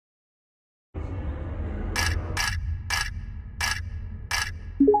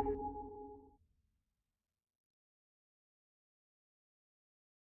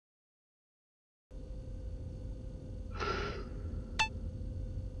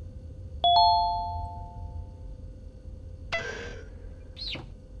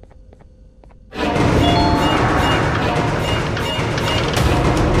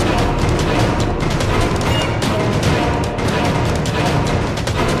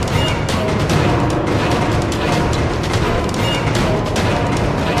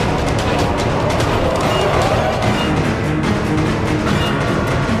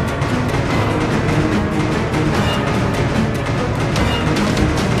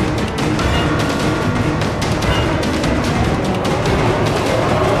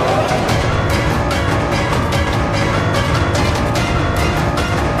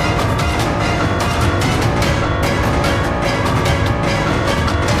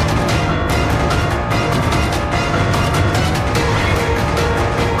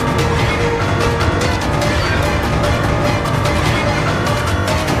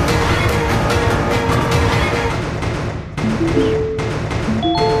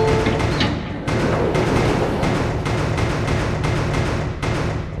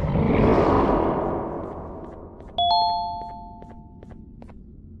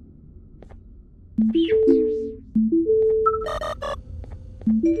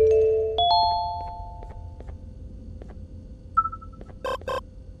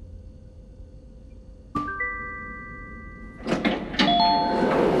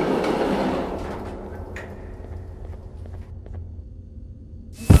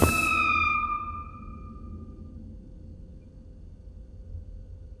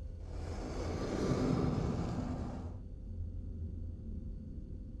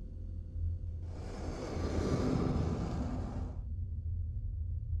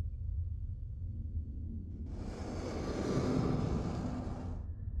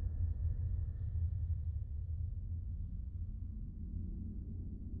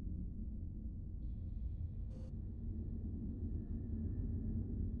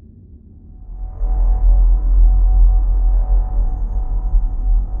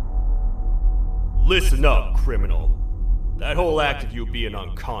Listen up, criminal. That whole act of you being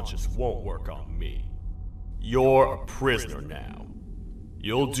unconscious won't work on me. You're a prisoner now.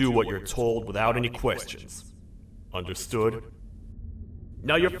 You'll do what you're told without any questions. Understood?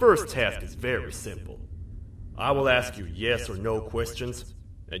 Now your first task is very simple. I will ask you yes or no questions,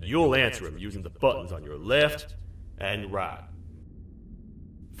 and you'll answer them using the buttons on your left and right.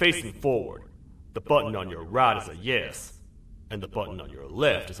 Facing forward, the button on your right is a yes, and the button on your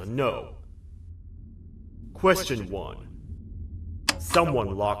left is a no. Question 1.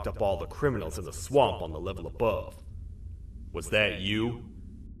 Someone locked up all the criminals in the swamp on the level above. Was that you?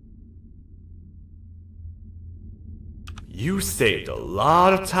 You saved a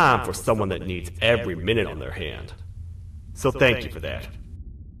lot of time for someone that needs every minute on their hand. So thank you for that.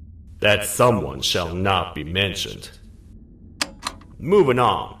 That someone shall not be mentioned. Moving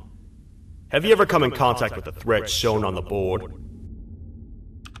on. Have you ever come in contact with the threat shown on the board?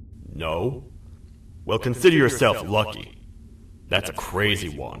 No? Well, consider yourself lucky. That's a crazy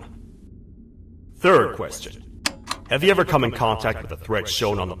one. Third question. Have you ever come in contact with the threat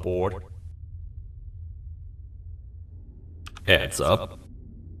shown on the board? Heads up.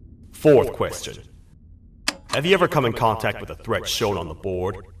 Fourth question. Have you ever come in contact with the threat shown on the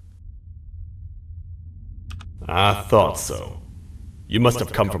board? I thought so. You must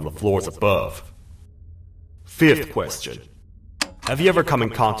have come from the floors above. Fifth question. Have you ever come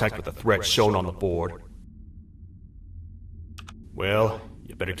in contact with the threat shown on the board? Well,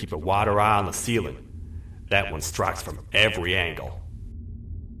 you better keep a wider eye on the ceiling. That one strikes from every angle.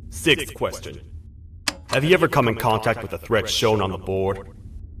 Sixth question. Have you ever come in contact with the threat shown on the board?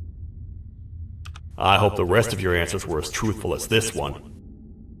 I hope the rest of your answers were as truthful as this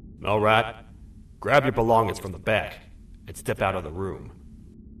one. Alright, grab your belongings from the back and step out of the room.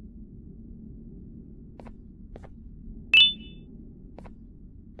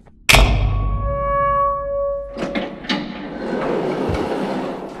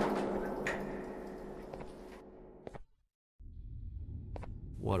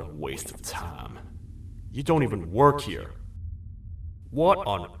 What a waste of time. You don't even work here. What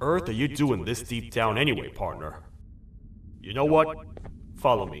on earth are you doing this deep down anyway, partner? You know what?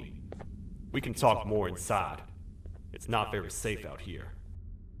 Follow me. We can talk more inside. It's not very safe out here.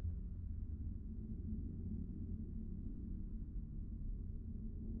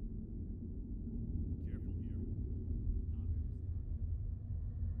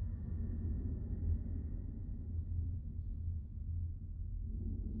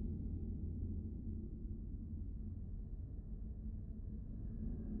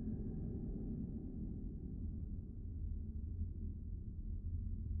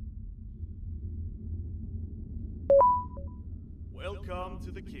 Welcome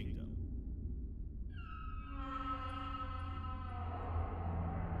to the kingdom.